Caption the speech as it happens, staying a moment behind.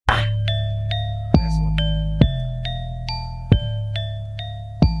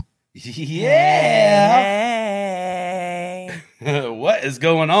Yeah. Hey. What is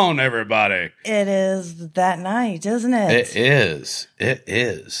going on, everybody? It is that night, isn't it? It is. It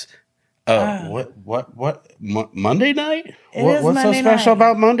is. What? Monday night? What's Monday so special night.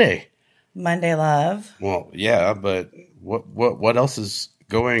 about Monday? Monday Love. Well, yeah, but what else is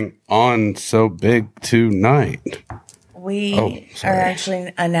going on so big tonight? We are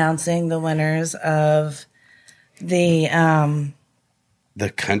actually announcing the winners of the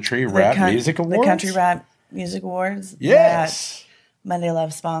Country Rap Music Awards. The Country Rap Music Awards. Yes. That Monday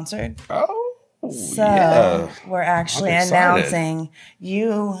Love sponsored. Oh, so yeah. We're actually announcing.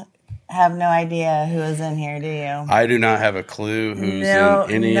 You have no idea who is in here, do you? I do not have a clue who's in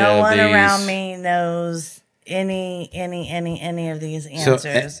any of these. No one around me knows any of these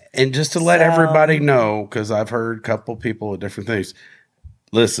answers. So, and just to let everybody know, because I've heard a couple people with different things.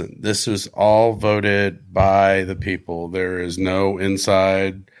 Listen, this was all voted by the people. There is no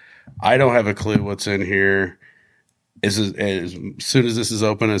inside. I don't have a clue what's in here. As soon as this is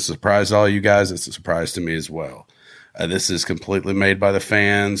open, it's a surprise to all you guys. It's a surprise to me as well. This is completely made by the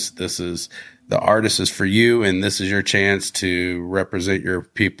fans. The artist is for you, and this is your chance to represent your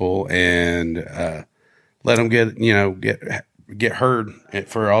people and let them get heard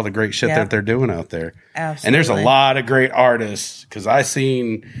for all the great shit that they're doing out there. Absolutely. And there's a lot of great artists because I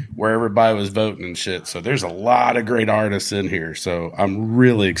seen where everybody was voting and shit. So there's a lot of great artists in here. So I'm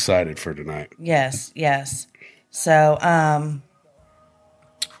really excited for tonight. Yes. So,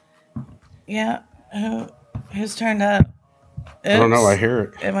 who's turned up? Oops. I don't know. I hear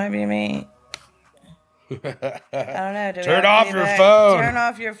it. It might be me. I don't know. Turn off your phone. Turn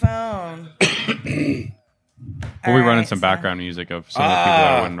off your phone. We'll be running some background music of some of the people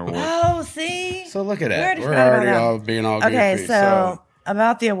that won an award. Oh, see? So look at that. We're already all being all goofy. Okay, so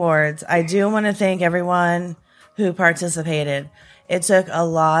about the awards, I do want to thank everyone who participated. It took a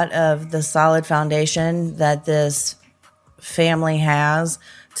lot of the solid foundation that this family has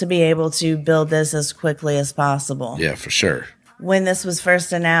to be able to build this as quickly as possible. Yeah, for sure. When this was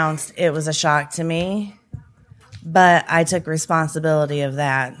first announced, it was a shock to me, but I took responsibility of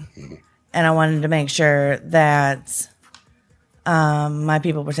that. Mm-hmm. And I wanted to make sure that my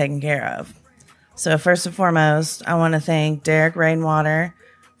people were taken care of. So first and foremost, I want to thank Derek Rainwater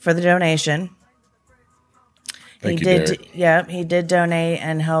for the donation. Thank you, Derek. Yep, he did donate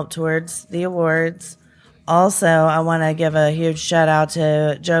and help towards the awards. Also, I want to give a huge shout out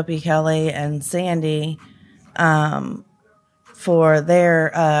to Joe P. Kelly and Sandy for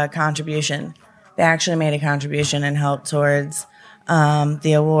their contribution. They actually made a contribution and helped towards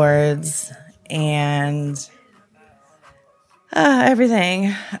the awards and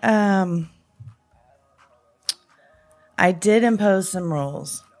everything. I did impose some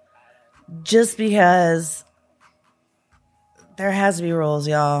rules just because there has to be rules,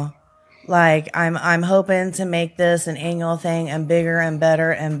 y'all. Like I'm hoping to make this an annual thing and bigger and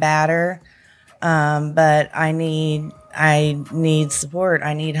better and badder. But I need support.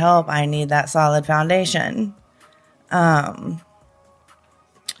 I need help. I need that solid foundation.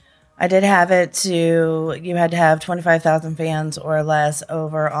 I did have it to, you had to have 25,000 fans or less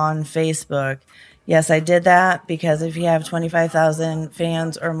over on Facebook. Yes, I did that because if you have 25,000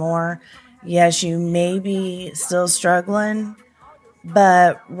 fans or more, yes, you may be still struggling.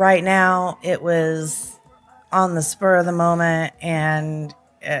 But right now it was on the spur of the moment and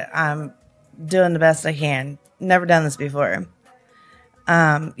I'm doing the best I can. Never done this before.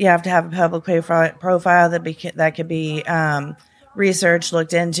 You have to have a public profile that could be researched,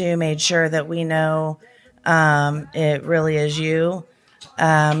 looked into, made sure that we know it really is you.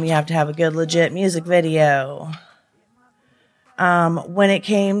 You have to have a good, legit music video. When it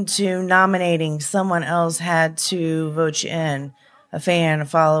came to nominating, someone else had to vote you in. A fan, a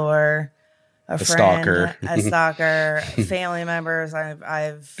follower, a friend, a stalker, family members.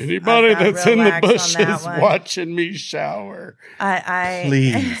 Anybody that's in the bushes watching me shower.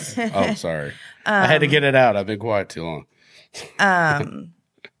 Please. Oh, sorry. I had to get it out. I've been quiet too long. And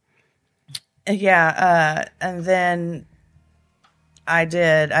then I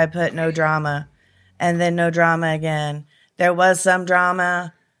put no drama, and then no drama again. There was some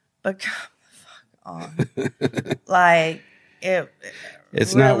drama, but come the fuck on. Like,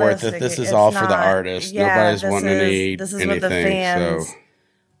 it's not worth it. This is all for the artist. Nobody's wanting anything. This is what the fans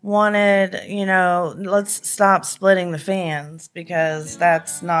wanted. Let's stop splitting the fans because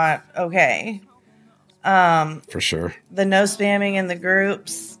that's not okay. For sure. The no spamming in the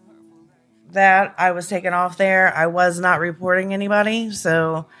groups, that I was taken off there. I was not reporting anybody.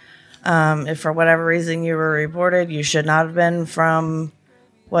 So if for whatever reason you were reported, you should not have been from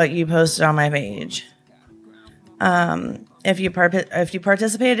what you posted on my page. if you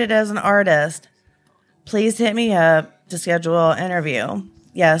participated as an artist, please hit me up to schedule an interview.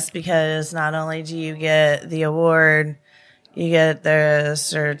 Yes, because not only do you get the award, you get the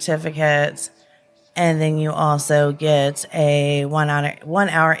certificate, and then you also get a 1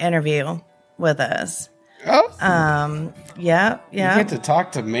 hour interview with us. Oh, Yeah. you get to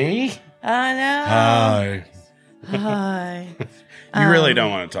talk to me. I know. Hi. Hi. You really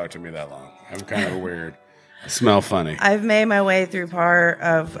don't want to talk to me that long. I'm kind of weird. I smell funny. I've made my way through part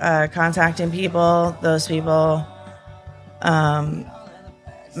of contacting people. Those people,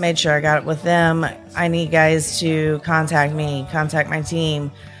 made sure I got it with them. I need guys to contact me, contact my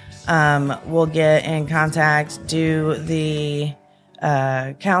team. We'll get in contact, do the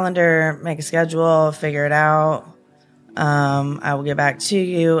calendar, make a schedule, figure it out. I will get back to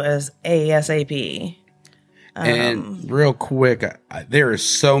you as ASAP. And real quick, there are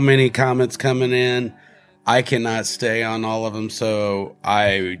so many comments coming in. I cannot stay on all of them, so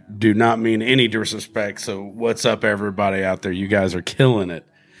I do not mean any disrespect. So what's up, everybody out there? You guys are killing it.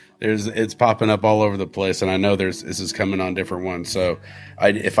 It's popping up all over the place, and I know this is coming on different ones. So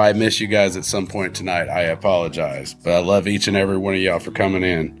if I miss you guys at some point tonight, I apologize. But I love each and every one of y'all for coming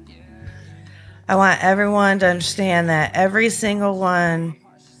in. I want everyone to understand that every single one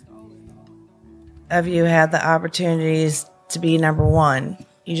of you had the opportunities to be number one.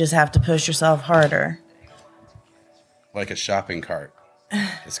 You just have to push yourself harder. Like a shopping cart.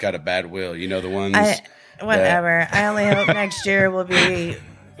 It's got a bad wheel. You know the ones? Whatever. I only hope next year will be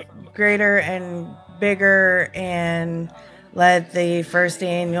greater and bigger, and let the first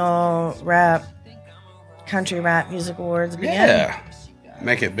annual country rap music awards begin. Yeah.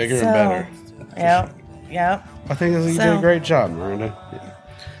 Make it bigger and better. Yep. I think you did a great job, Miranda.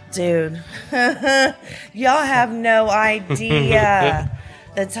 Dude, y'all have no idea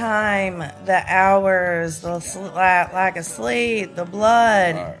the time, the hours, the lack of sleep, the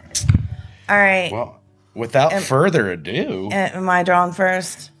blood. All right. Well, without further ado. Am I drawing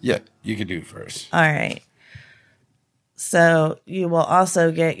first? Yeah, you can do first. All right. So you will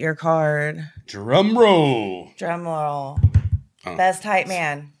also get your card. Drum roll. Drum roll. Best hype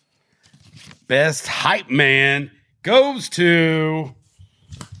man. Best hype man goes to...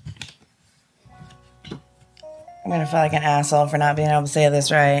 I'm going to feel like an asshole for not being able to say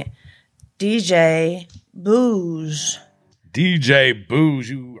this right. DJ Booze. DJ Booze,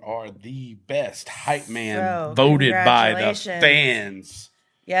 you are the best hype man voted by the fans.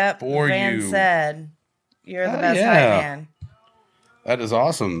 Yep. For the fans you. said you're the best hype man. That is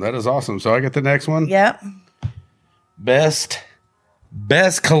awesome. So I get the next one? Yep. Best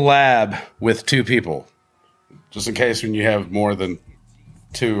collab with two people. Just in case when you have more than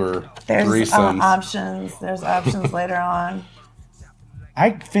two or threesomes. Options. There's options later on.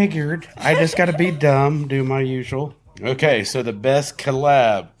 I figured. I just got to be dumb, do my usual. Okay, so the best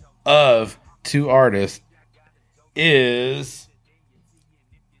collab of two artists is...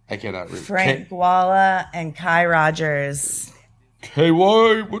 I cannot read. Frank Walla and Kai Rogers.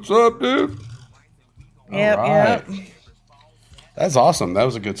 KY, what's up, dude? Yep. That's awesome. That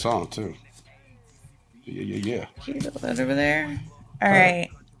was a good song, too. Yeah. Cute little bit over there. All right.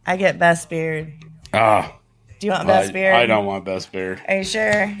 I get best beard. Do you want best beard? I don't want best beard. Are you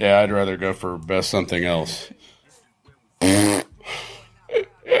sure? Yeah, I'd rather go for best something else.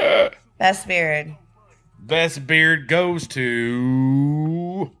 Best beard. Best beard goes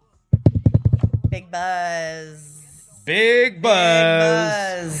to... Big Buzz. Big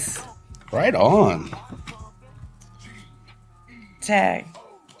Buzz. Right on. Tag.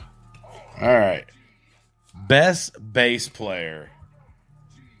 All right. Best bass player.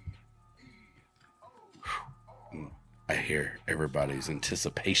 I hear everybody's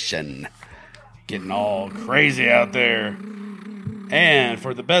anticipation getting all crazy out there. And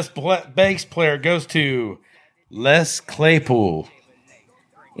for the best bass player goes to Les Claypool.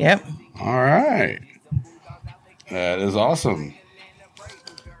 Yep. All right. That is awesome.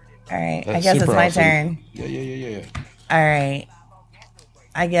 All right. That's I guess it's my awesome. turn. Yeah. All right.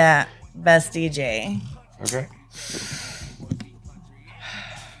 I got best DJ. Okay.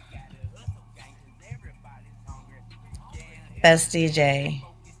 Best DJ.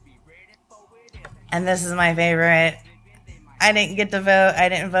 And this is my favorite. I didn't get to vote. I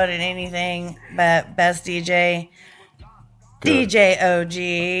didn't vote in anything, but best DJ. Good.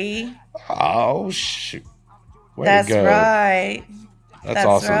 DJ OG. Oh, shoot. Way That's to go. right. That's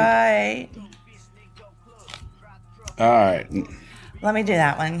awesome. Right. All right. Let me do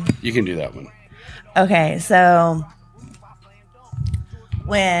that one. You can do that one. Okay, so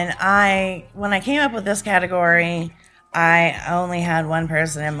when I came up with this category, I only had one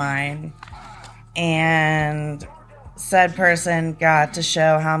person in mind, and said person got to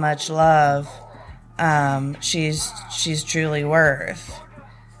show how much love she's truly worth.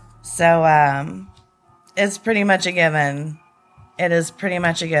 So it's pretty much a given. It is pretty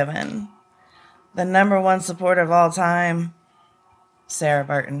much a given. The number one supporter of all time, Sarah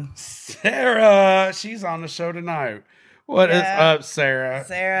Burton. Sarah, she's on the show tonight. What is up, Sarah?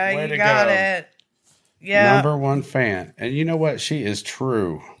 Sarah, Way you to got go. it. Yeah. Number one fan. And you know what? She is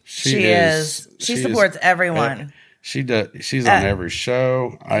true. She is. She supports everyone. She does. She's on every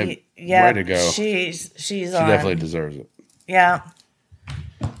show. Way to go. She's She on. definitely deserves it. Yeah.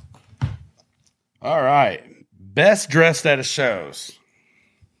 All right. Best dressed at a shows.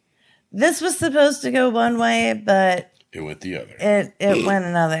 This was supposed to go one way, but It went the other. it went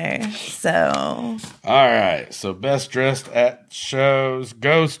another. So All right. So best dressed at shows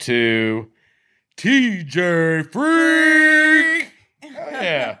goes to TJ Freak. Oh,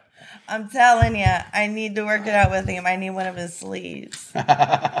 yeah. I'm telling you, I need to work it out with him. I need one of his sleeves.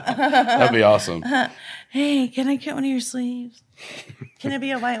 That'd be awesome. Hey, can I get one of your sleeves? Can it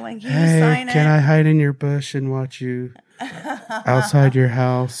be a white one? Can you sign it? hide in your bush and watch you outside your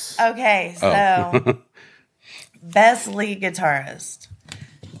house? Okay, so best lead guitarist.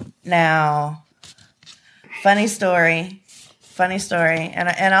 Now, funny story,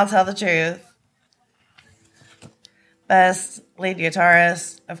 and I'll tell the truth. Best lead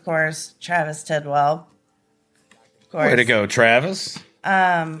guitarist, of course, Travis Tidwell. Of course. Way to go, Travis.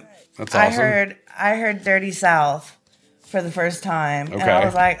 That's awesome. I heard Dirty South for the first time. And I Okay.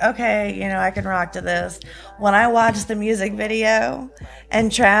 was like, okay, I can rock to this. When I watched the music video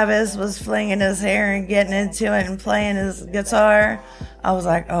and Travis was flinging his hair and getting into it and playing his guitar, I was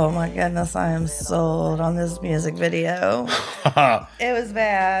like, oh my goodness, I am sold on this music video. It was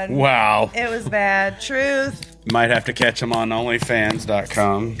bad. Wow. It was bad. Truth. Might have to catch him on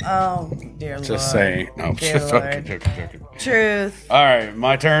OnlyFans.com. Oh, dear Lord. Just saying. No, Dear Lord. joking. Truth. All right,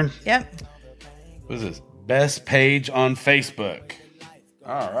 my turn. Yep. What is this? Best page on Facebook.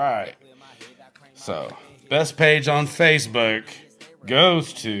 All right. So, best page on Facebook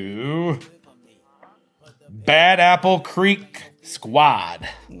goes to Bad Apple Creek Squad.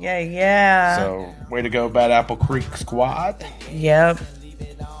 Yeah. So, way to go, Bad Apple Creek Squad. Yep.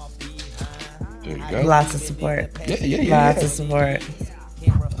 There you go. Lots of support. Yeah. Lots of support.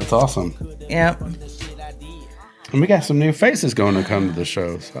 That's awesome. Yep. And we got some new faces going to come to the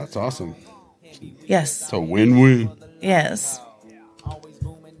show. So that's awesome. Yes. It's a win-win. Yes. All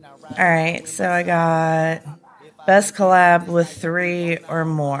right. So I got best collab with 3 or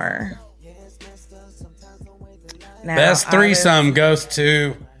more. Now, Best threesome goes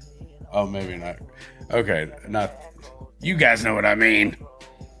to... Oh, maybe not. Okay, not... You guys know what I mean.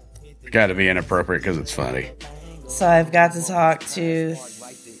 Got to be inappropriate because it's funny. So I've got to talk to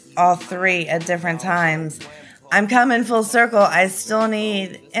all 3 at different times. I'm coming full circle. I still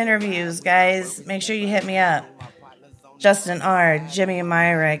need interviews, guys. Make sure you hit me up. Justin R., Jimmy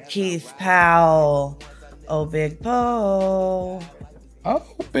Myra, Keith Powell, Oh Big Poe. Oh,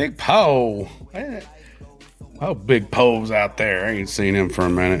 Big Poe. Oh, Big Poe's out there. I ain't seen him for a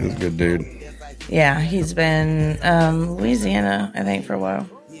minute. He's a good dude. Yeah, he's been Louisiana, I think, for a while.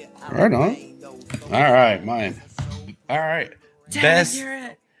 Right on. All right, mine. All right. Dad, you're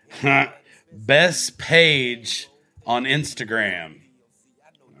it. Best page on Instagram.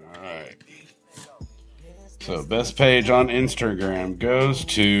 All right. So, best page on Instagram goes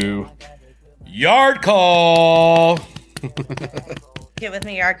to Yard Call. Get with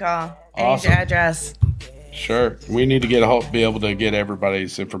me, Yard Call. I need Awesome. your address. Sure. We need to be able to get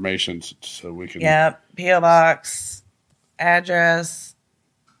everybody's information so we can. Yep. P.O. Box, address,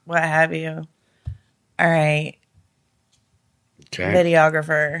 what have you. All right. Okay.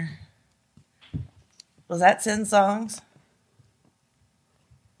 Videographer. Was that 10 songs?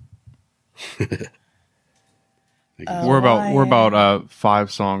 We're about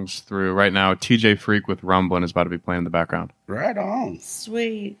 5 songs through right now. TJ Freak with Rumblin' is about to be playing in the background. Right on.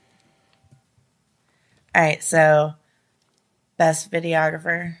 Sweet. All right, so best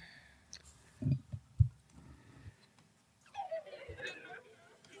videographer.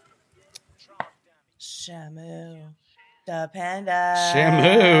 Shamu. The Panda.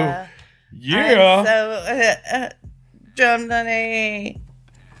 Shamu. Yeah. So, Drum Dunny.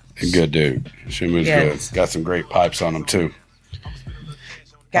 Good dude. Shimu's Good. good. Got some great pipes on him, too.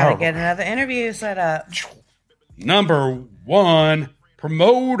 Gotta Oh. get another interview set up. Number 1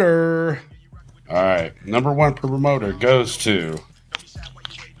 promoter. All right. Number 1 promoter goes to.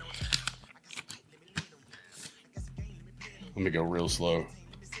 Let me go real slow.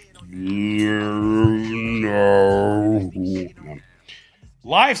 No.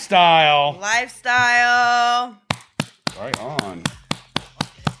 Lifestyle. Lifestyle. Right on.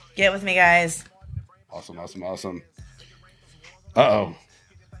 Get with me, guys. Awesome. Uh-oh.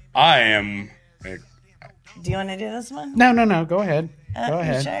 I am... Do you want to do this one? No. Go ahead. Go You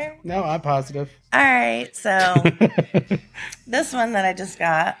ahead. sure? No, I'm positive. All right. So this one that I just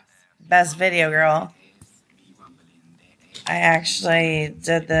got, Best Video Girl. I actually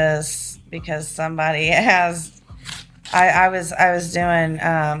did this because somebody has. I was doing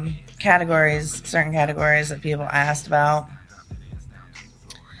categories, certain categories that people asked about.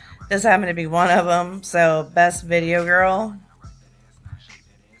 This happened to be one of them. So Best Video Girl.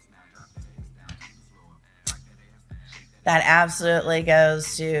 That absolutely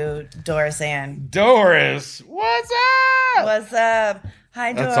goes to Doris Ann. Doris, what's up? What's up?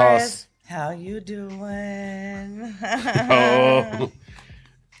 Hi, That's Doris. awesome. How you doing? Oh,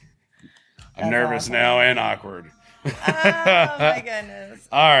 I'm nervous awesome. now and awkward. Oh my goodness.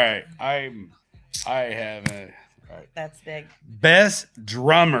 All right, I have a right. That's big. Best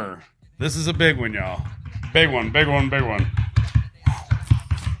drummer. This is a big one, y'all. Big one.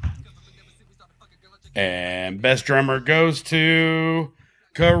 And best drummer goes to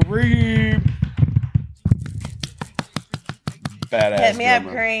Kareem. Badass Hit me up,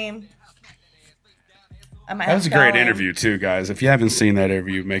 drummer. Cream. That was a great interview too, guys. If you haven't seen that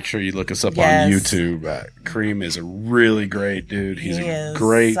interview, make sure you look us up Yes. on YouTube. Kareem is a really great dude. He's He a is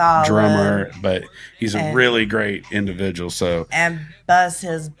great solid. drummer, but he's a And- really great individual. So And bust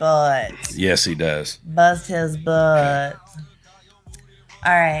his butt. yes, he does. Bust his butt.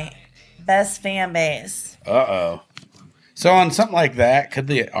 All right. Best fan base. Uh-oh. So on something like that, could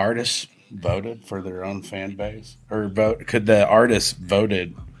the artist voted for their own fan base? Or could the artist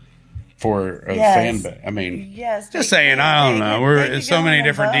voted for a Yes. fan base? I mean, Yes. just they saying, can. I don't They know. can- We're they can so go many in and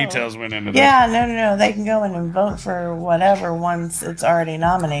different vote. details went into that. Yeah, no. They can go in and vote for whatever once it's already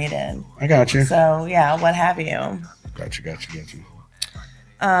nominated. I got you. So, yeah, what have you. Got you.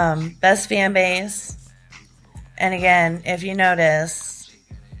 Best fan base. And again, if you notice,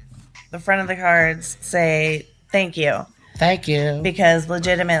 the front of the cards say thank you. Thank you. Because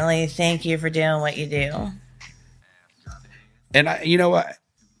legitimately, thank you for doing what you do. And you know what?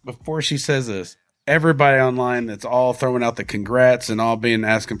 Before she says this, everybody online that's all throwing out the congrats and all being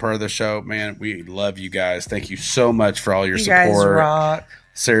asking part of the show, man, we love you guys. Thank you so much for all your You support. guys rock.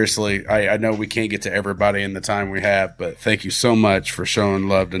 Seriously, I know we can't get to everybody in the time we have, but thank you so much for showing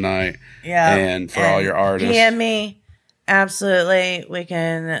love tonight. Yeah. And for all your artists. PM me. Absolutely. We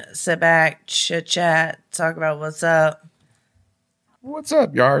can sit back, chit chat, talk about what's up. What's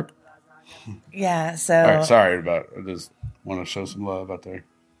up, Yard? Yeah, so All right, sorry about it. I just want to show some love out there.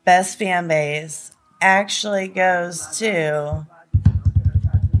 best fan base actually goes to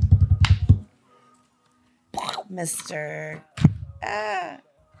Mr. There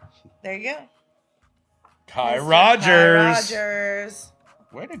you go. Kai Mr. Rogers. Kai Rogers.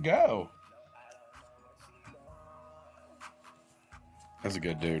 Way to go. That's a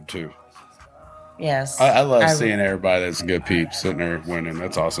good dude, too. Yes. I love seeing everybody that's good peeps sitting there winning.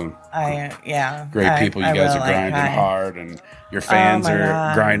 That's awesome. Yeah. Great people. You guys really are grinding Kai. hard, and your fans my are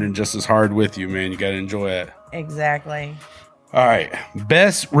God. grinding just as hard with you, man. You got to enjoy it. Exactly. All right.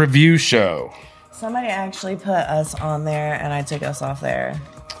 Best review show. Somebody actually put us on there, and I took us off there.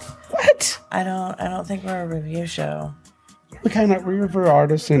 What? I don't think we're a review show. We kind of review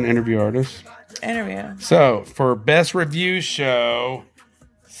artists and interview artists. Interview. So for best review show,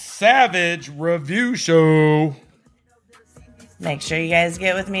 Savage Review Show. Make sure you guys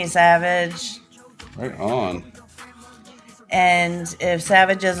get with me, Savage. Right on. And if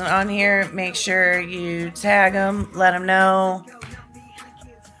Savage isn't on here, make sure you tag him, let him know.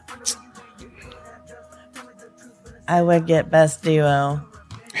 I would get best duo.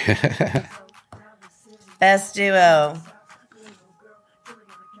 Best duo.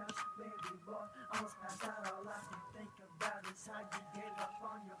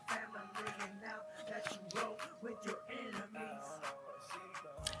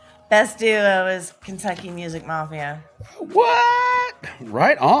 Best duo is Kentucky Music Mafia. What?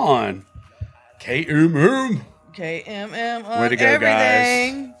 Right on. KMM. KMM on Way to go,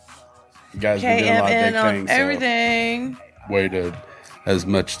 everything. You guys been doing a lot of big KMN on things. So everything. way to, as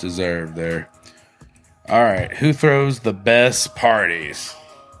much deserved there. All right. Who throws the best parties?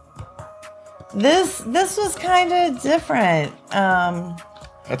 This was kind of different.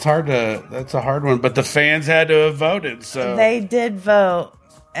 That's a hard one, but the fans had to have voted. So They did vote,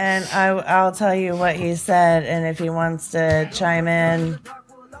 and I'll tell you what he said, and if he wants to chime in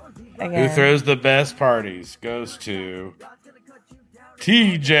again. who throws the best parties goes to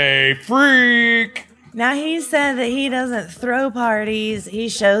TJ Freak. Now he said that he doesn't throw parties; he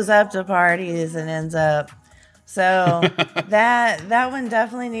shows up to parties and ends up So that one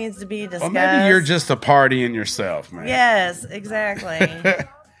definitely needs to be discussed. Well, maybe you're just a party in yourself, man. Yes, exactly.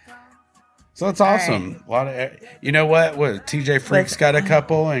 So that's awesome. Right. A lot of, you know what? What TJ Freak's got a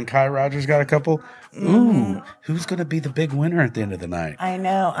couple, and Kai Rogers got a couple. Ooh, who's going to be the big winner at the end of the night? I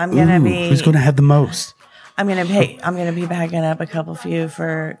know. I'm gonna be. Who's going to have the most? I'm gonna be backing up a couple few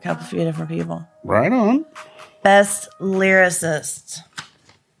different people. Right on. Best lyricist.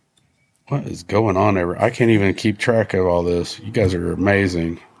 What is going on there? I can't even keep track of all this. You guys are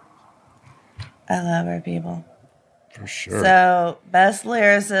amazing. I love our people. For sure. So, best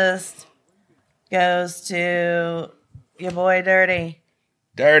lyricist goes to your boy Dirty.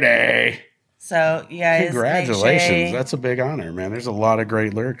 Dirty. So, you guys, congratulations. That's a big honor, man. There's a lot of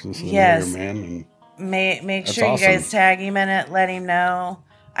great lyrics in Yes. here, man. And make that's sure you awesome. guys tag him in it. Let him know.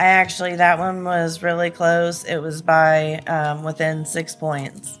 That one was really close. It was by within 6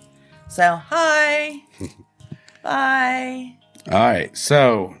 points. So, hi. Bye. All right.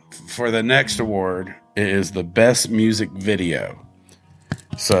 So for the next award, it is the best music video.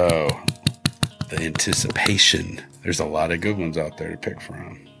 So the anticipation. There's a lot of good ones out there to pick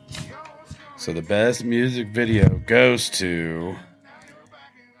from. So the best music video goes to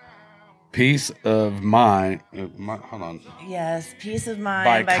Peace of Mind. Hold on. Yes, Peace of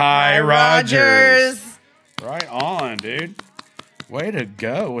Mind By Kai Rogers. Right on, dude. Way to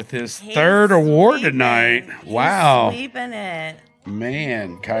go with his third award tonight. Wow. He's sweeping it.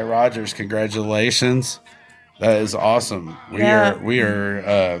 Man, Kai Rogers, congratulations. That is awesome. We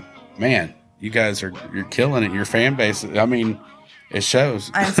are man, you guys you're killing it. Your fan base, I mean, it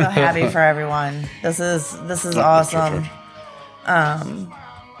shows. I'm so happy for everyone. This is awesome.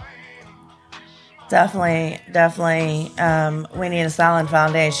 Definitely, we need a solid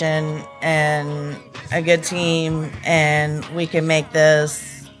foundation and a good team, and we can make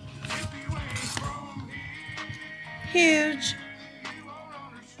this huge.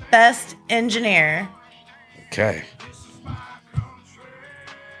 Best engineer. Okay.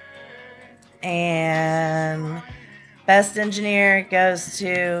 And best engineer goes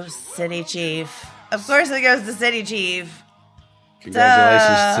to City Chief. Of course it goes to City Chief.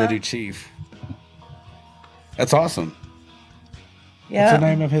 Congratulations, City Chief. That's awesome. Yeah. What's the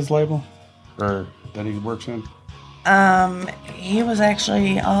name of his label? Or that he works in? He was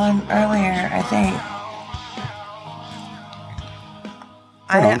actually on earlier, I think.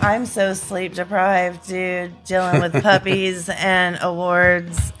 I'm so sleep deprived, dude, dealing with puppies and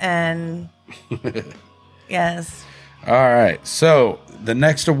awards and yes. All right. So the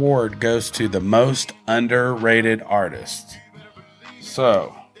next award goes to the most underrated artist.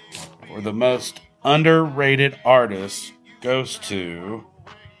 So for the most underrated artist goes to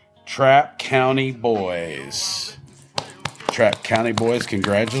Trap County Boys. Trap County Boys,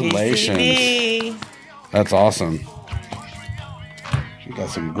 congratulations. TCB. That's awesome. We got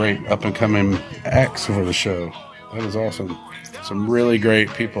some great up and coming acts for the show. That is awesome. Some really great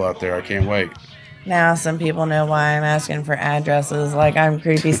people out there. I can't wait. Now some people know why I'm asking for addresses. Like I'm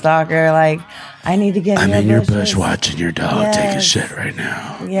creepy stalker. Like I need to get. I'm in your bush bushes. watching your dog take a shit right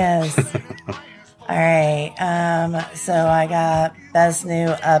now. Yes. All right. So I got best new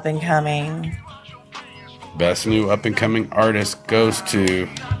up and coming. Best new up and coming artist goes to.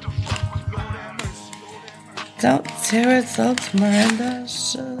 Don't tear it up, Miranda.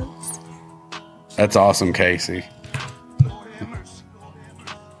 Shucks. That's awesome, Casey.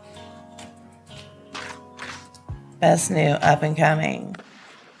 Best new up and coming.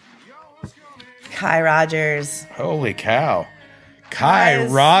 Kai Rogers. Holy cow. Kai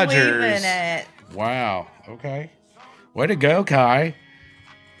Guys, Rogers. sweeping it. Wow. Okay. Way to go, Kai.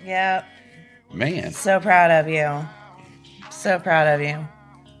 Yep. Man. So proud of you. So proud of you.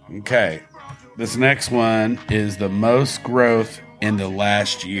 Okay. This next one is the most growth in the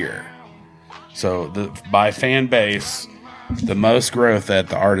last year. So by fan base, the most growth that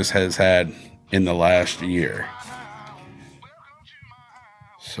the artist has had in the last year.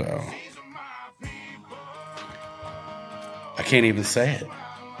 So I can't even say it.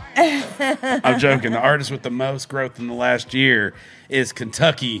 I'm joking. The artist with the most growth in the last year is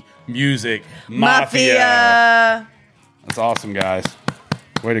Kentucky Music Mafia. That's awesome, guys.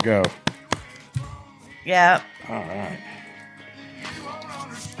 Way to go. Yep. All right.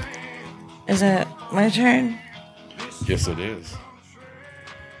 Is it my turn? Yes, it is.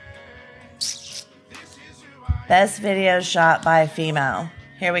 Best video shot by female.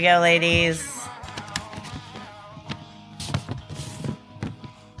 Here we go, ladies.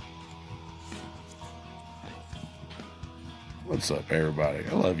 What's up, everybody?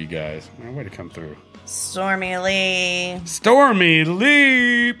 I love you guys. Man, way to come through. Stormy Lee. Stormy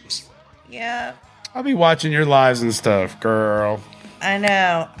Lee. Yep. I'll be watching your lives and stuff, girl. I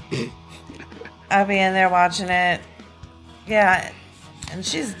know. I'll be in there watching it. Yeah, and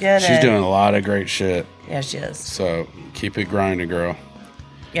she's good. She's doing a lot of great shit. Yeah, she is. So keep it grinding, girl.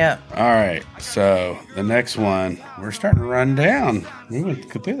 Yep. All right. So the next one, we're starting to run down. We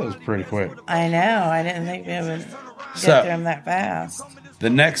went through those pretty quick. I know. I didn't think we would get through them that fast. The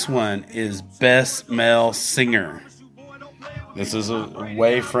next one is Best Male Singer. This is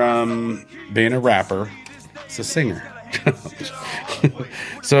away from being a rapper. It's a singer.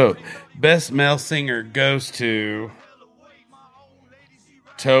 So, Best Male Singer goes to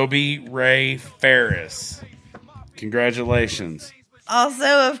Toby Ray Ferris. Congratulations.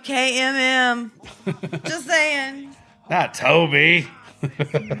 Also of KMM. Just saying. Not Toby.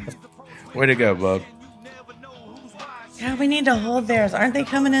 Way to go, bub. God, we need to hold theirs. Aren't they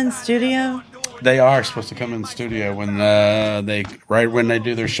coming in studio? They are supposed to come in the studio when they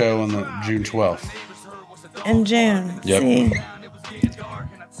do their show on the June 12th. In June. Yep. See?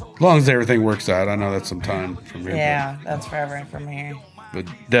 As long as everything works out. I know that's some time from here. Yeah, that's forever from here. But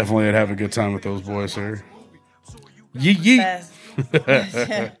definitely I'd have a good time with those boys here. Yee.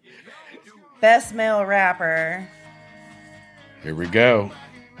 Best male rapper. Here we go.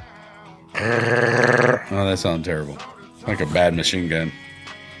 Oh, that sounds terrible. It's like a bad machine gun.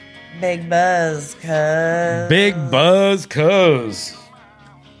 Big Buzz, cuz. Big Buzz, cuz.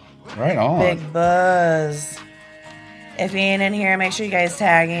 Right on. Big Buzz. If he ain't in here, make sure you guys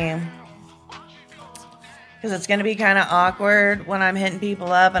tag him. Because it's going to be kind of awkward when I'm hitting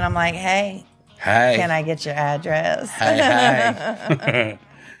people up and I'm like, hey, can I get your address? Hey.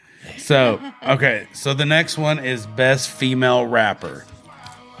 So the next one is Best Female Rapper.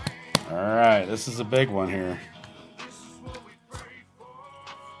 All right, this is a big one here.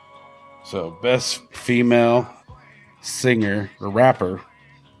 So, Best Female Singer or Rapper,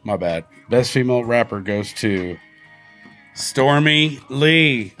 my bad. Best Female Rapper goes to Stormy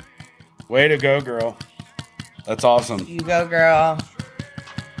Lee. Way to go, girl. That's awesome. You go, girl.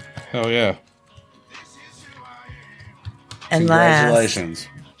 Hell yeah. And congratulations.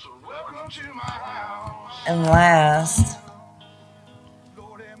 Last,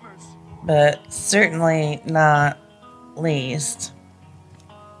 but certainly not least,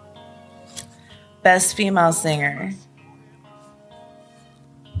 Best Female Singer.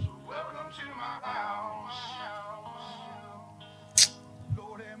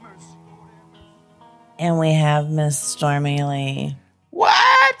 And we have Miss Stormy Lee.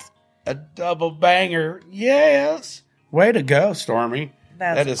 What? A double banger. Yes. Way to go, Stormy.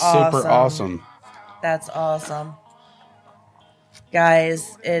 That is awesome. super awesome. That's awesome.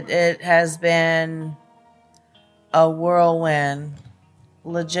 Guys, it has been a whirlwind,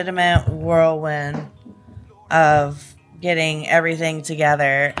 legitimate whirlwind of getting everything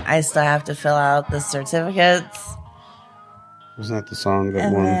together. I still have to fill out the certificates. Wasn't that the song that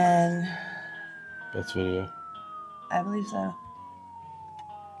and won then, Best Video? I believe so.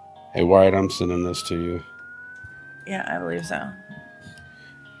 Hey, Wyatt, I'm sending this to you. Yeah, I believe so.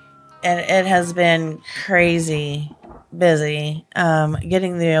 And it has been crazy busy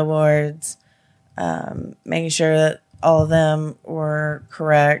getting the awards, making sure that all of them were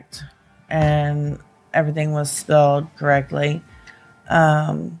correct and everything was spelled correctly.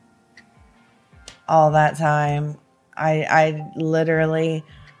 All that time, I literally,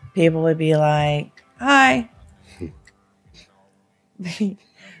 people would be like, hi.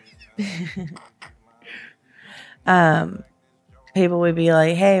 People would be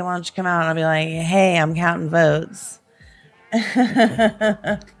like, hey, why don't you come out? And I'll be like, hey, I'm counting votes.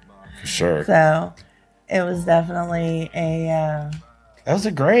 For sure. So it was definitely that was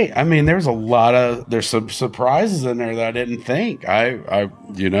a great. I mean, there's some surprises in there that I didn't think. I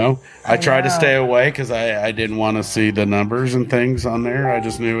tried to stay away because I didn't want to see the numbers and things on there. I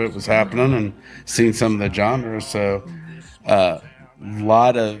just knew it was happening and seen some of the genres. So a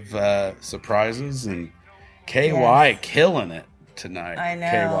lot of surprises and KY killing it tonight. I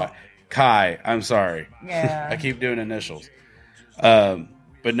know. KY. Kai, I'm sorry. Yeah. I keep doing initials.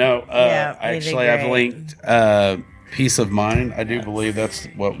 But no, actually I've linked Peace of Mind. I do believe that's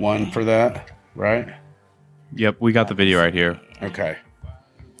what won for that, right? Yep, we got the video right here. Okay.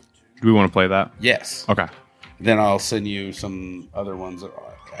 Do we want to play that? Yes. Okay. Then I'll send you some other ones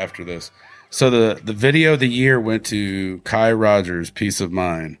after this. So the video of the year went to Kai Rogers, Peace of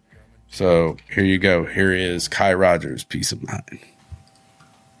Mind. So here you go. Here is Kai Rogers, Peace of Mind.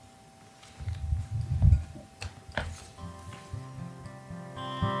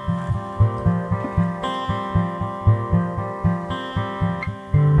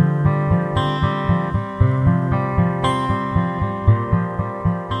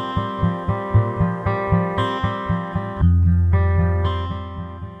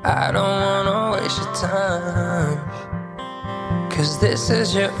 this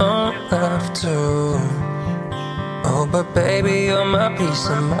is your own love too. Oh, but baby, you're my peace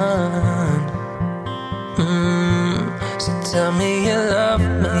of mind. So tell me you love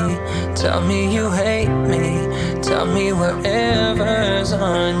me, tell me you hate me, tell me whatever's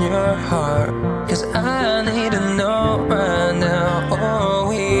on your heart. 'Cause I need to know right now, or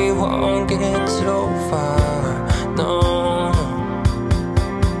we won't get too far, no.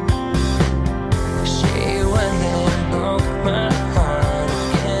 She went and broke my heart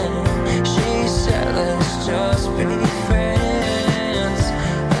again. She said let's just be friends.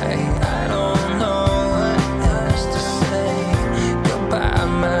 I don't know what else to say. Goodbye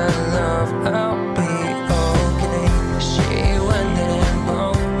my love, I'll be okay. She went and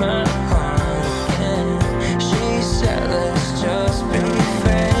broke my heart again. She said let's just be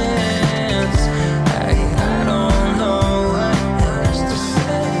friends. I don't know what else to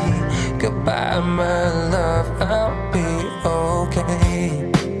say. Goodbye my love, I'll be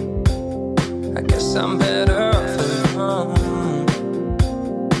okay. I guess I'm better off alone,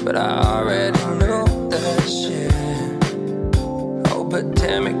 but I already knew that shit. Oh, but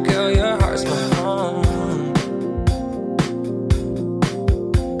damn it, girl, your heart's my home.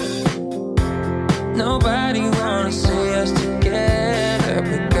 Nobody wanna see us together,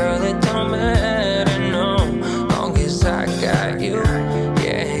 but girl, it don't matter, no. Long as I got you,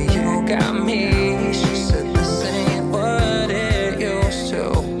 yeah, you got me. She said this ain't what it used to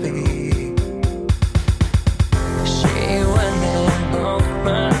be. She went and broke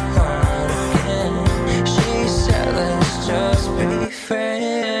my heart again. She said let's just be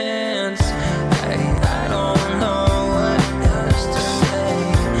friends. I don't know what else to say.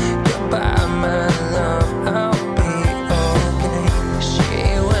 Goodbye my love, I'll be okay. She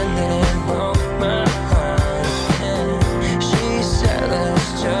went and broke my heart again. She said let's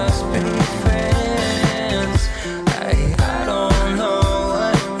just be friends. I don't know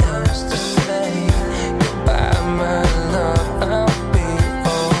what else to say. Goodbye my love, I'll be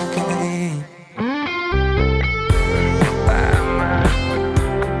okay. Goodbye my,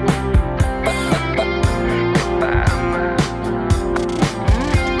 goodbye my.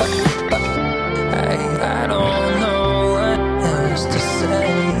 I don't know what else to say.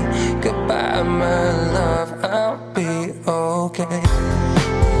 Goodbye my love, I'll be okay.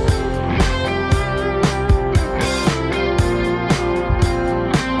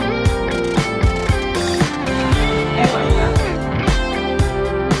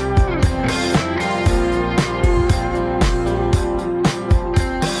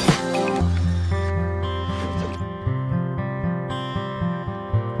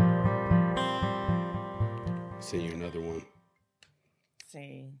 See you another one.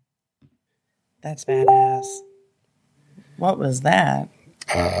 See, that's badass. What was that?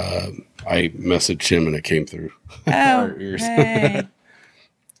 I messaged him and it came through. Oh, our ears. hey.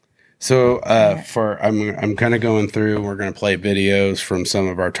 So I'm kind of going through. We're going to play videos from some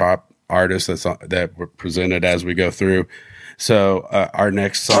of our top artists that were presented as we go through. So our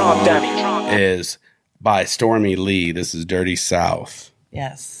next song is by Stormy Lee. This is Dirty South.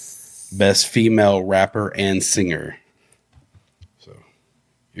 Yes. Best female rapper and singer. So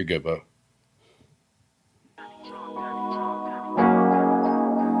you're good, Bo.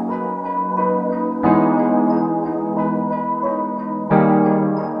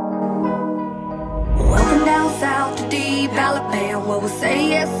 Welcome down south to deep Alabama, where we say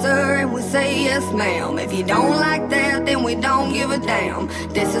yes sir and we say yes ma'am. If you don't like that, then we don't give a damn.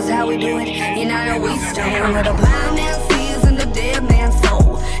 This is how we do it, united we stand. Where the blind man sees and the dead man's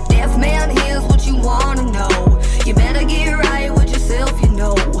soul. Deaf man hears what you wanna know. You better get right with yourself, you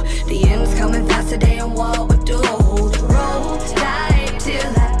know. The end's coming faster than what we do. The road tight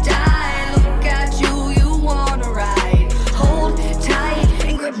till I die. Look at you, you wanna ride. Hold tight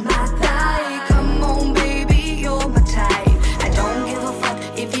and grip my thigh. Come on, baby, you're my type. I don't give a fuck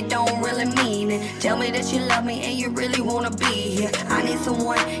if you don't really mean it. Tell me that you love me and you really wanna be here. I need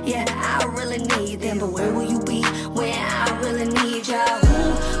someone, yeah, I really need them. But where will you be when I really need you?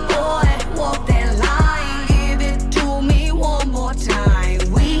 Ooh, boy, walk that line. Give it to me one more time.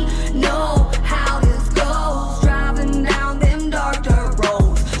 We know how this goes. Driving down them dark dirt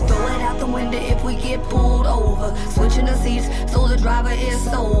roads. Throw it out the window if we get pulled over. Switching the seats so the driver is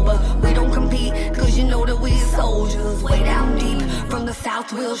sober. We don't compete cause you know that we soldiers. Way down deep from the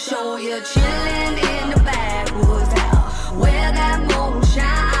south we'll show you. Chilling in the backwoods out where that moon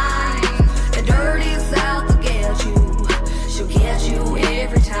shine. The dirty south will get you. She'll get you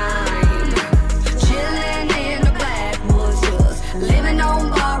every time. Chilling in the backwoods, just living on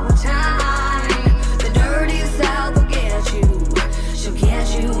borrowed time. The dirty south will get you. She'll get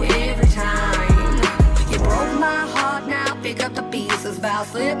you every time. You broke my heart, now pick up the pieces. I'll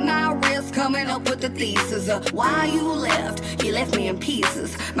slip my wrist coming up with the thesis of why you left. You left me in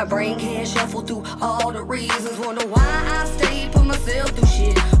pieces. My brain can't shuffle through all the reasons. Wonder why I stayed, put myself through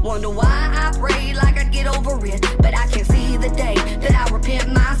shit. Wonder why I prayed like I'd get over it. But I can't see the day that I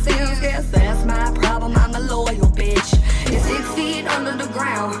repent my sins. Guess that's my problem, I'm a loyal bitch. It's 6 feet under the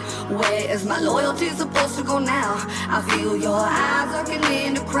ground. Where is my loyalty supposed to go now? I feel your eyes lurking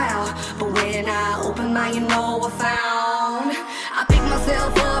in the crowd. But when I open my, you know I found. I pick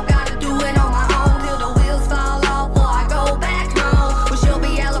myself up, gotta do it on my own. Till the wheels fall off before I go back home. With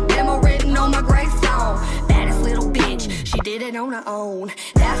Shelby, Alabama written on my gravestone. Baddest little bitch, she did it on her own.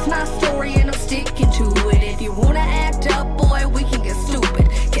 That's my story and I'm sticking to it. If you wanna act up, boy, we can get stupid.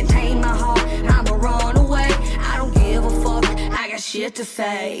 Contain my heart, I'ma run away. I don't give a fuck, I got shit to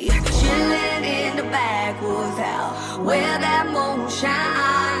say. Chillin' in the backwoods out where that moon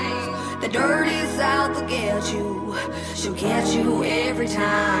shines. The dirty South will get you, she'll get you every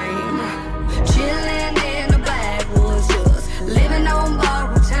time. Chillin' in the backwoods, just living on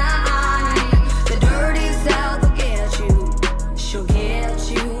borrowed time. The dirty South will get you, she'll get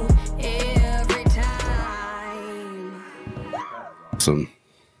you every time. Awesome.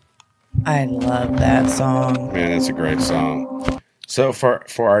 I love that song. Man, it's a great song. So for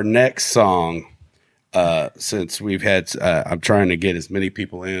our next song, since we've had, I'm trying to get as many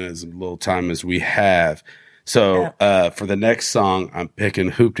people in as little time as we have. So for the next song, I'm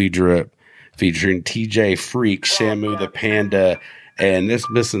picking Hoopty Drip featuring TJ Freak, Shamu the Panda, and this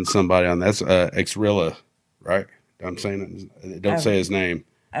missing somebody on that's Xrilla, right? I'm saying it. Don't say his name,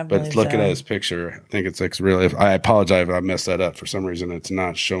 but looking at his picture, I think it's Xrilla. I apologize if I messed that up. For some reason, it's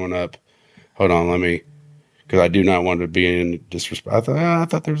not showing up. Hold on, because I do not want to be in disrespect. I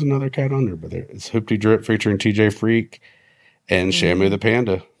thought there was another cat on there, but it's Hoopty Drip featuring TJ Freak and Shamu the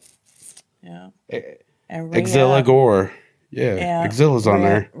Panda. Yeah. And Exilla Gore. Yeah. Exilla's on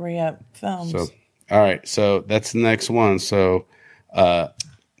there. Re-Up Films. So, all right. So that's the next one. So,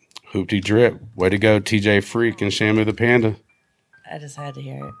 Hoopty Drip. Way to go, TJ Freak and Shamu the Panda. I just had to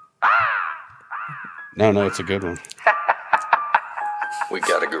hear it. No, it's a good one. We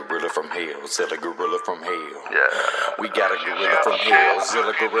got a gorilla from hell, Zilla gorilla from hell. Yeah. We got a gorilla from hell,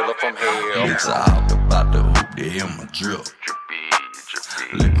 Zilla gorilla from hell. It's all about the hoopty in my drip.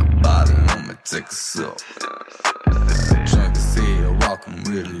 Lick a bottle, I'ma take a sip. Drunk as hell, walking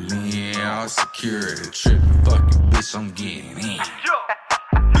with a lean. Security tripping, fuck you, bitch, I'm getting in.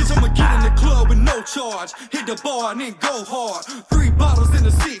 Bitch, I'ma get in the club with no charge. Hit the bar and then go hard. 3 bottles in a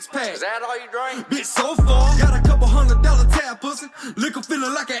 6-pack. Is that all you drink? Bitch, so far, got a couple $100 tab pussy. Liquor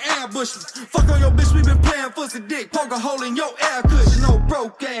feeling like an ambush. Fuck on your bitch, we been playing fussy dick. Poke a hole in your air cushion. No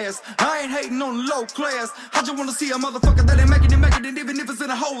broke ass. I ain't hating on the low class. I just wanna see a motherfucker that ain't making it, even if it's in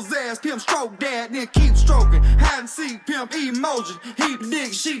a hoe's ass. Pimp stroke dad, then keep stroking. Hide and seek, pimp emoji. Heap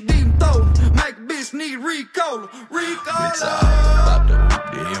dick, she deep throat. Make a bitch need Ricola. It's all about the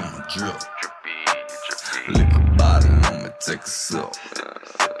hoopty in my drip. Lick a bottle, I'ma take a sip.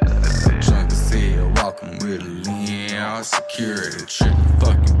 Drunk as hell, walking with a lean. Security tripping,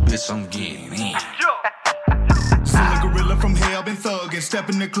 fuck you, bitch, I'm getting in. Zilla gorilla from hell been thuggin'. Step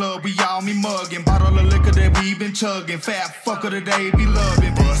in the club, we all me muggin'. Bottle of liquor that we been chuggin'. Fat fucker today be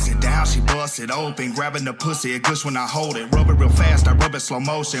lovin'. Bust it down, she bust it open. Grabbing the pussy, it gush when I hold it. Rub it real fast, I rub it slow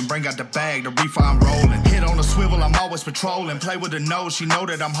motion. Bring out the bag, the reefer I'm rollin'. Hit on a swivel, I'm always patrolling. Play with the nose, she know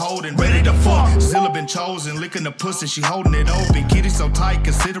that I'm holding. Ready to fuck, Zilla been chosen. Licking the pussy, she holding it open. Kitty so tight,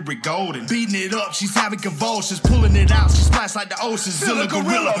 consider it golden. Beating it up, she's having convulsions. Pulling it out, she splash like the ocean. Zilla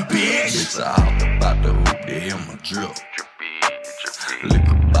gorilla, bitch. It's all about the hoopty in my drip. Lick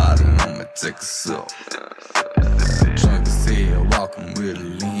a bottle, I'ma take a sip. Drunk as hell, walking with a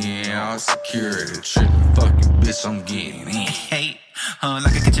lean. Security tripping, fuck you, bitch, I'm getting in. Hey,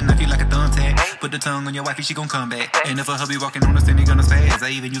 like a kitchen knife, you like a thumbtack. Put the tongue on your wifey, she gon' come back. And if a hubby walking on us, then he gonna spaz. I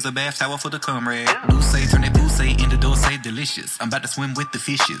even use a bath towel for the cum rag. Blue say, turn that say in the door, say delicious. I'm about to swim with the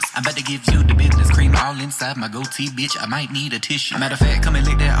fishes. I'm about to give you the business. Cream all inside my goatee, bitch. I might need a tissue. Matter of fact, come and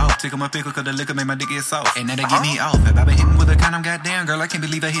lick that off. Tickle my pickle, cause the liquor make my dick get soft. And that'll get me off. If I been hitting with a condom, goddamn, girl, I can't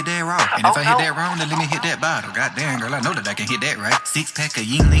believe I hit that raw. And if I hit that wrong, then let me hit that bottle. Goddamn, girl, I know that I can hit that right. 6-pack of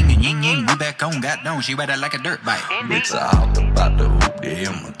Yingling and Ying Ying. We back on, goddamn, she ride out like a dirt bike. It's all about the hoopty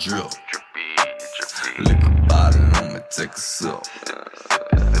in my drip. Lick a bottle, I'ma take a sip.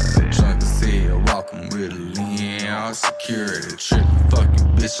 Drunk as hell, walking with a lean. Security tripping, fuck you,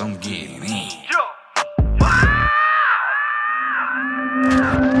 bitch, I'm getting in.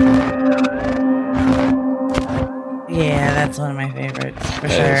 Yeah, that's one of my favorites for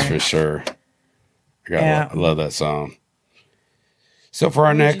That is sure. for sure. I love that song. So for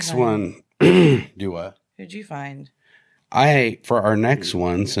our next one, do what? Who'd you find? for our next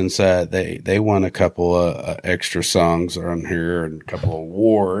one, since they won a couple of extra songs on here and a couple of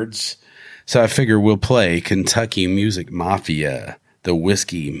awards, so I figure we'll play Kentucky Music Mafia. The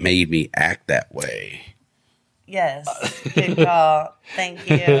Whiskey Made Me Act That Way. Yes, good call. Thank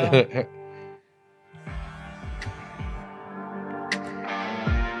you.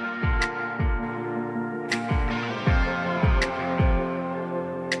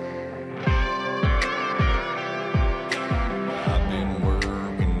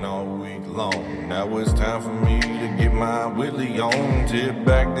 Now it's time for me to get my Willie on. Tip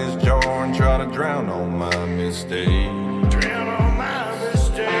back this jar and try to drown on my mistake. Drown on my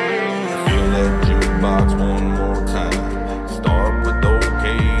mistake. Fill that jukebox one more time. Start with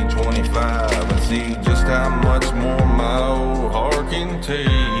OK25 and see just how much more my old heart can take.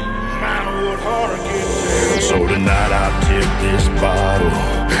 My old heart can take. So tonight I'll tip this bottle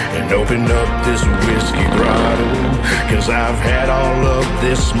and open up this whiskey throttle, 'cause I've had all of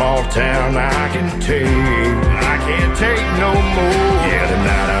this small town I can take. I can't take no more. Yeah,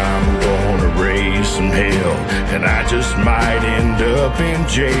 tonight I'm gonna raise some hell, and I just might end up in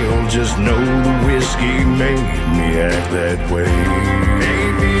jail. Just know the whiskey made me act that way.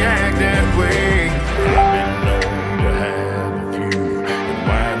 Made me act that way. I've been known to have a few and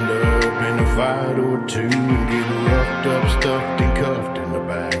wind up in a fight or two and get roughed up, stuffed and cuffed in the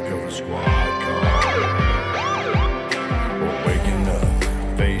back of a squad car, or waking up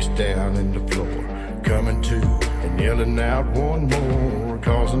face down in the floor, coming to and yelling out one more,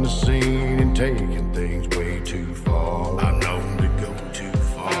 causing a scene and taking things way too far. I'm known to go too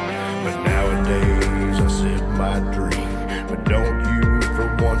far, but nowadays I said my dream. But don't you for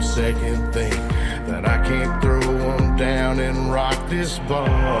 1 second think that I can't throw them down and rock this bar.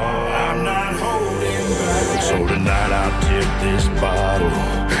 I'm not holding back. So tonight I'll tip this bottle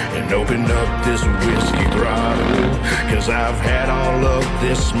and open up this whiskey throttle, 'cause I've had all of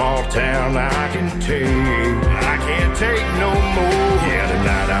this small town I can take. I can't take no more. Yeah,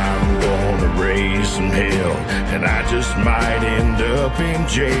 tonight I'm gonna raise some hell, and I just might end up in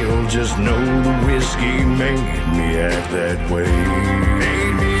jail. Just know the whiskey made me act that way.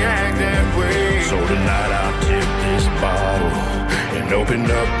 Made me act that way. So tonight I'll tip this bottle and open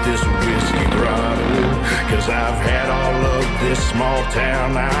up this whiskey throttle, 'cause I've had all of this small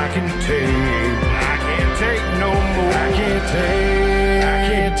town I can take. I can't take no more. I can't take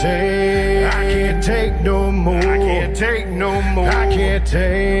no more. I can't take no more. I can't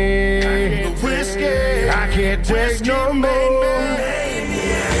take whiskey. I can't take no more.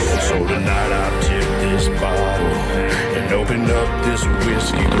 So tonight I'll tip this bottle and open up this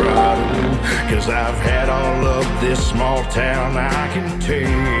whiskey throttle, 'cause I've had all of this small town I can take.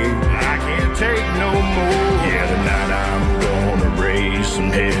 I can't take no more. Yeah, tonight I'm gonna raise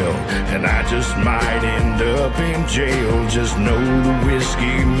some hell, and I just might end up in jail. Just know the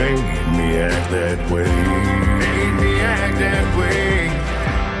whiskey made me act that way. Made me act that way.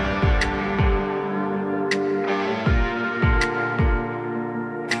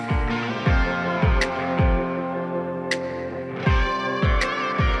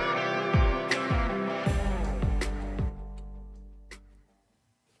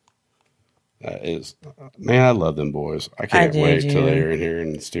 Man, I love them boys. I can't wait till too. they're in here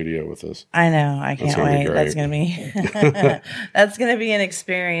in the studio with us. I know. I can't gonna be wait. great. That's gonna be that's gonna be an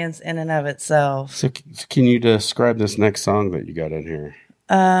experience in and of itself. So can you describe this next song that you got in here?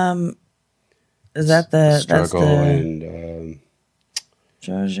 Is that the Struggle that's the and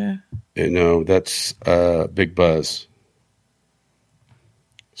Georgia? no, that's Big Buzz.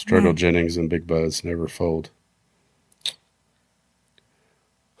 Struggle Jennings and Big Buzz Never Fold.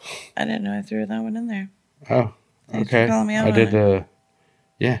 I didn't know I threw that one in there. Oh, Thanks for okay. calling me out I on did.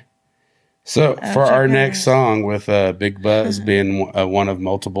 Yeah. So I'll for check our it next out. song, with Big Buzz being one of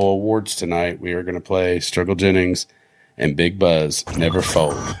multiple awards tonight, we are going to play Struggle Jennings and Big Buzz Never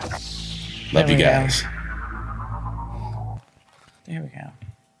Fold. Love There you we go. guys. There we go.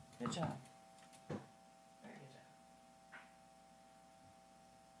 Good job.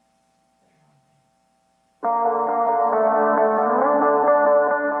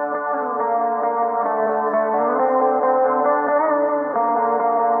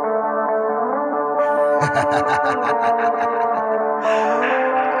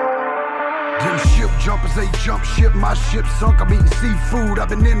 Them ship jump as they jump ship. My ship sunk, I'm eating seafood. I've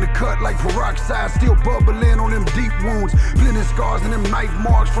been in the cut like peroxide, still bubbling on them deep wounds. Plenty scars and them knife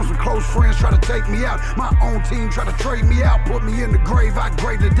marks from some close friends try to take me out. My own team try to trade me out, put me in the grave, I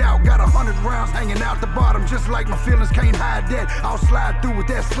graded out. Got 100 rounds hanging out the bottom, just like my feelings can't hide that. I'll slide through with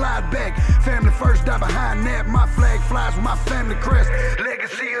that slide back. Family first, die behind that. My flag flies with my family crest.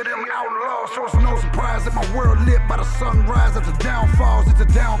 Legacy of them outlaws, so it's no surprise that my world lit by the sunrise after downfalls. It's a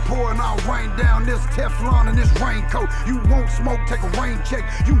downpour and I'll rain down this Teflon and this raincoat. You won't smoke, take a rain check.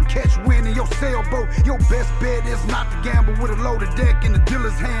 You can catch wind in your sailboat. Your best bet is not to gamble with a loaded deck in the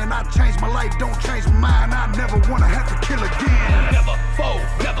dealer's hand. I changed my life, don't change my mind. I never wanna have to kill again. Never fold,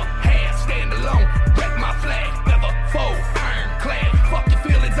 never hand, stand alone. Wreck my flag, never fold, ironclad. Fuck your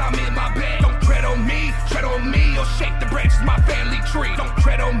feelings, I'm in my bag. Don't tread on me, or shake the branches, my family tree. Don't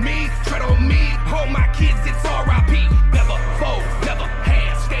tread on me, hold my kids, it's R.I.P. Never fold, never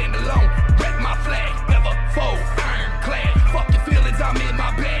hand, stand alone. Wreck my flag, never fold, ironclad. Fuck your feelings, I'm in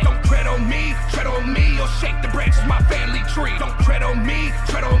my bag. Don't tread on me, or shake the branches, my family tree. Don't tread on me,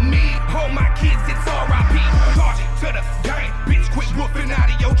 hold my kids, it's R.I.P. Charge it to the game, bitch, quit whooping out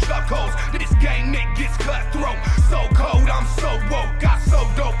of your chuckles. This game that gets cutthroat, so cold, I'm so woke. Got so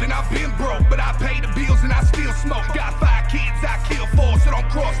dope and I've been broke, but I pay the bills and I still smoke. Got 5 kids I kill for, so don't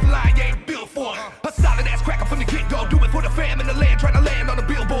cross the line, you ain't built for. A solid ass cracker from the get-go, do it for the fam in the land, trying to land on the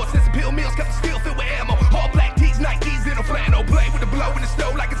billboard. Since the pill mills kept the steel filled with ammo. All black tees, Nikes in a flannel, play with the blow in the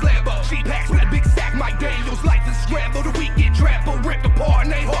snow like it's Lambo. Cheap packs with a big sack, Mike Daniels, life is scramble. The week get trampled, ripped apart,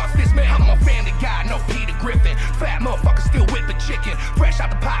 and they hearts this man. I'm a family guy, no Peter Griffin. Fat motherfucker still whipping chicken. Fresh out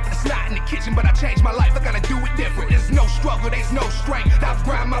the pot with a snot in the kitchen, but I changed my life, I gotta do it different. There's no struggle, there's no strength. I've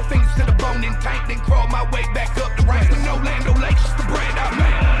grind my fingers to the bone and tank, then crawl my way back up the ranks. No Lando Lakes, just the brand I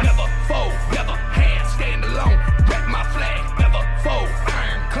made. Never fold, never hand, stand alone. Wreck my flag, never fold,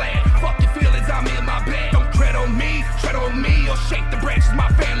 ironclad. Fuck your feelings, I'm in my bag. Don't tread on me, or shake the branches, my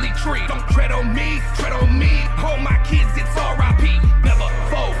family tree. Don't tread on me, hold my kids, it's R.I.P. Never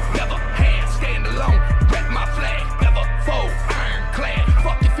fold, never hand, stand alone. Wreck my flag, never fold, ironclad.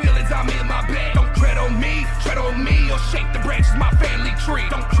 Fuck your feelings, I'm in my bag. Don't tread on me, or shake the branches, my family tree.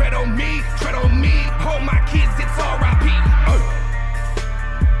 Don't tread on me, hold my kids, it's R.I.P.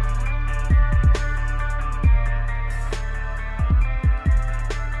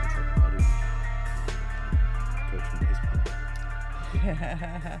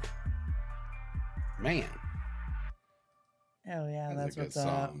 Man. Oh yeah, that's a good what's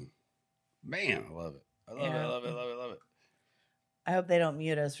up. song. Man, I love it. I love it. I hope they don't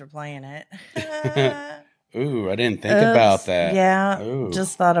mute us for playing it. Ooh, I didn't think about that. Yeah, Ooh.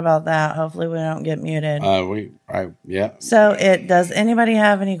 just thought about that. Hopefully we don't get muted. Yeah. So does anybody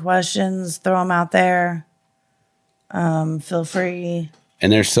have any questions? Throw them out there. Feel free.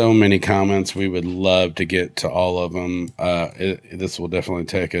 And there's so many comments. We would love to get to all of them. This will definitely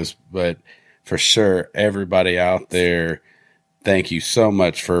take us, but for sure, everybody out there, thank you so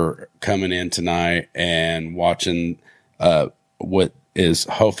much for coming in tonight and watching what is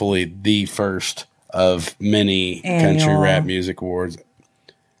hopefully the first of many Country Rap Music Awards,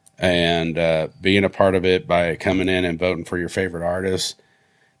 and being a part of it by coming in and voting for your favorite artists.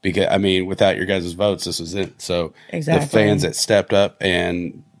 Because, I mean, without your guys' votes, this is it. So the fans that stepped up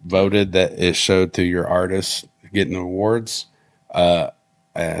and voted, that it showed through your artists getting the awards. I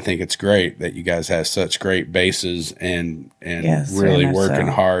think it's great that you guys have such great bases and really working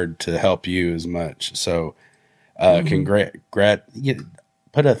hard to help you as much. So put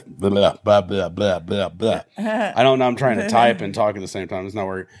a blah, blah, blah, blah, blah, blah. I don't know. I'm trying to type and talk at the same time. It's not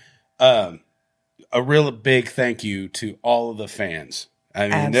working. A real big thank you to all of the fans. I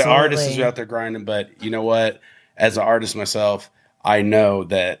mean, the artists is out there grinding, but you know what? As an artist myself, I know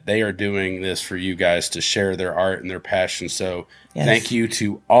that they are doing this for you guys to share their art and their passion. So thank you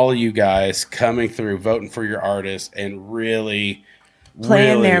to all you guys coming through, voting for your artists, and really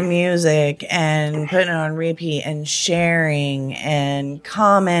playing their music and putting it on repeat and sharing and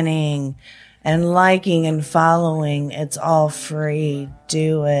commenting and liking and following. It's all free.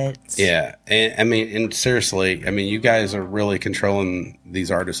 Do it. Yeah. And seriously, you guys are really controlling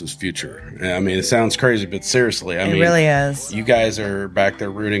these artists' future. I mean, it sounds crazy, but seriously, it really is. You guys are back there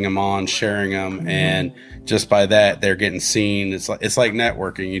rooting them on, sharing them, and just by that, they're getting seen. It's like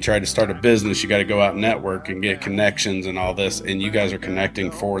networking. You try to start a business, you got to go out and network and get connections and all this, and you guys are connecting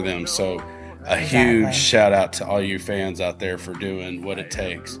for them. So a huge shout out to all you fans out there for doing what it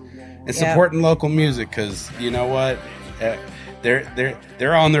takes. And supporting local music, because you know what,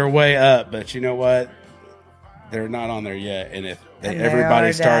 they're on their way up, but you know what, they're not on there yet. And if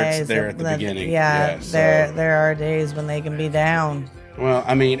everybody starts there at the beginning, there are days when they can be down. Well,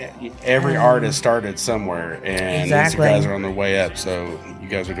 I mean, every artist started somewhere, and Exactly. these guys are on their way up. So you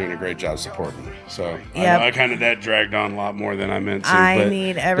guys are doing a great job supporting. So Yep. I kind of that dragged on a lot more than I meant to. I but,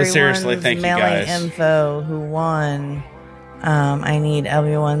 need but everyone's seriously, thank you mailing guys. info who won. I need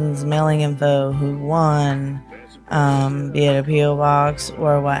everyone's mailing info who won, be it a PO box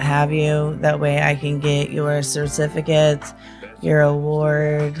or what have you. That way I can get your certificate, your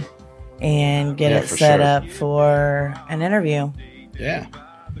award, and get it for set sure. up for an interview. Yeah.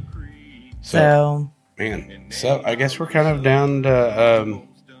 So, Man, so I guess we're kind of down to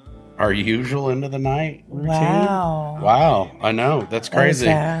our usual end of the night routine. Wow, I know. That's That was crazy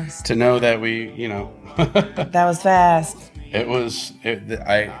fast. to know that we, you know. that was fast.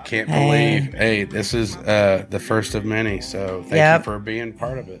 I can't Hey. believe, hey, this is the first of many. So thank Yep. you for being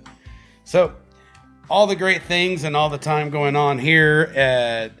part of it. So all the great things and all the time going on here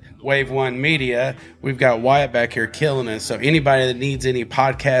at Wave One Media. We've got Wyatt back here killing it. So anybody that needs any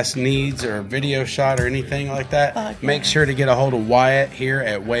podcast needs or video shot or anything like that, make sure to get a hold of Wyatt here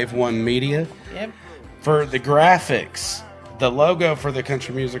at Wave One Media. Yep. For the graphics, the logo for the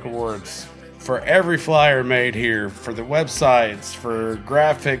Country Music Awards, for every flyer made here, for the websites, for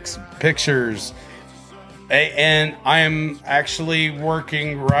graphics, pictures. And I am actually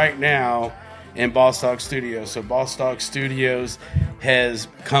working right now in Boss Dog Studios. So Boss Dog Studios has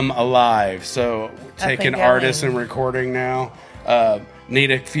come alive. So taking and artists going. and recording now.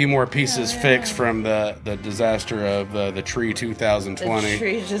 Need a few more pieces fixed from the disaster of the tree 2020. The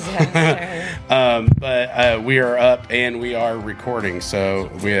tree disaster. But we are up and we are recording, so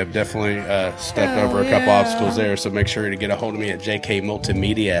we have definitely stepped over a couple obstacles there. So make sure to get a hold of me at JK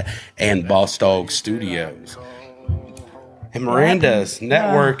Multimedia and Boss Dog Studios. And Miranda's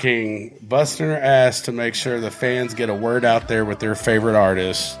networking, busting her ass to make sure the fans get a word out there with their favorite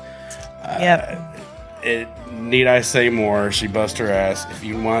artists. Yep. Need I say more? She bust her ass. If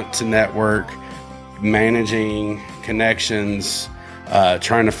you want to network, managing connections,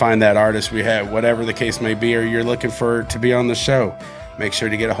 trying to find that artist we have, whatever the case may be, or you're looking for to be on the show, make sure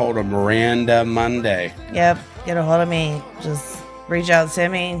to get a hold of Miranda Monday. Yep. Get a hold of me. Just reach out to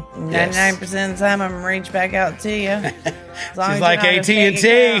me. 99% of the time, I'm gonna reach back out to you. As long She's as like you're not a fake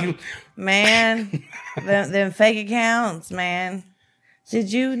AT&T. account. Man. them fake accounts, man.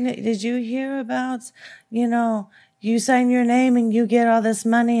 Did you hear about, you sign your name and you get all this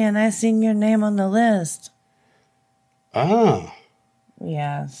money and I seen your name on the list? Oh,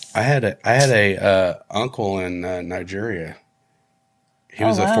 Yes. I had a uncle in Nigeria. He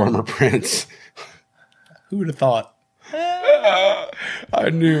was a wow. former prince. Who would have thought? I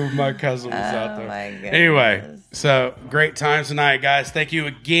knew my cousin was out there. my goodness. Anyway, so great times tonight, guys. Thank you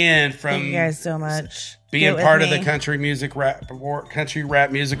again from Thank you guys so much. being Get with part of me. the Country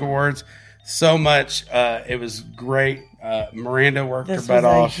Rap Music Awards. So much. It was great. Miranda worked This her butt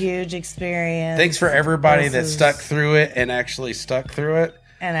was a off. huge experience. Thanks for everybody This that is- stuck through it and actually stuck through it.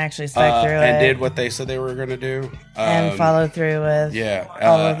 And actually stuck through and it. did what they said they were going to do. And follow through with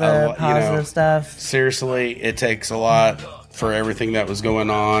all of the positive stuff. Seriously, it takes a lot for everything that was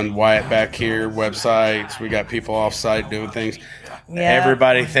going on. Wyatt back here, websites. We got people off site doing things. Yeah.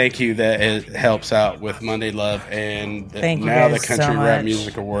 Everybody, thank you that it helps out with Monday Love and Thank you now the guys so Country Rap much.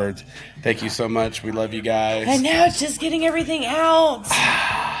 Music Awards. Thank you so much. We love you guys. And now it's just getting everything out.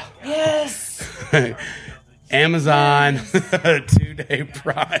 Yes. Amazon 2-day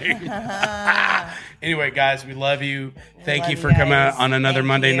Prime. Anyway, guys, we love you. Thank you love for you coming guys. out on another Thank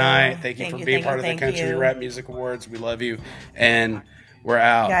Monday you. night. Thank you Thank for you, being thank part you, of the thank Country you. Rap Music Awards. We love you. And we're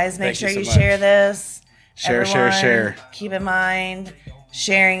out. Guys, make Thank sure you so much. share this. Share. Keep in mind,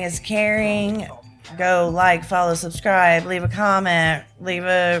 sharing is caring. Go like, follow, subscribe, leave a comment, leave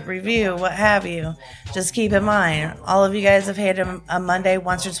a review, what have you. Just keep in mind, all of you guys have had a Monday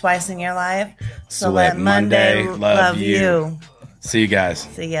once or twice in your life. So let Monday love you. See you guys.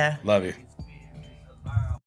 See ya. Love you.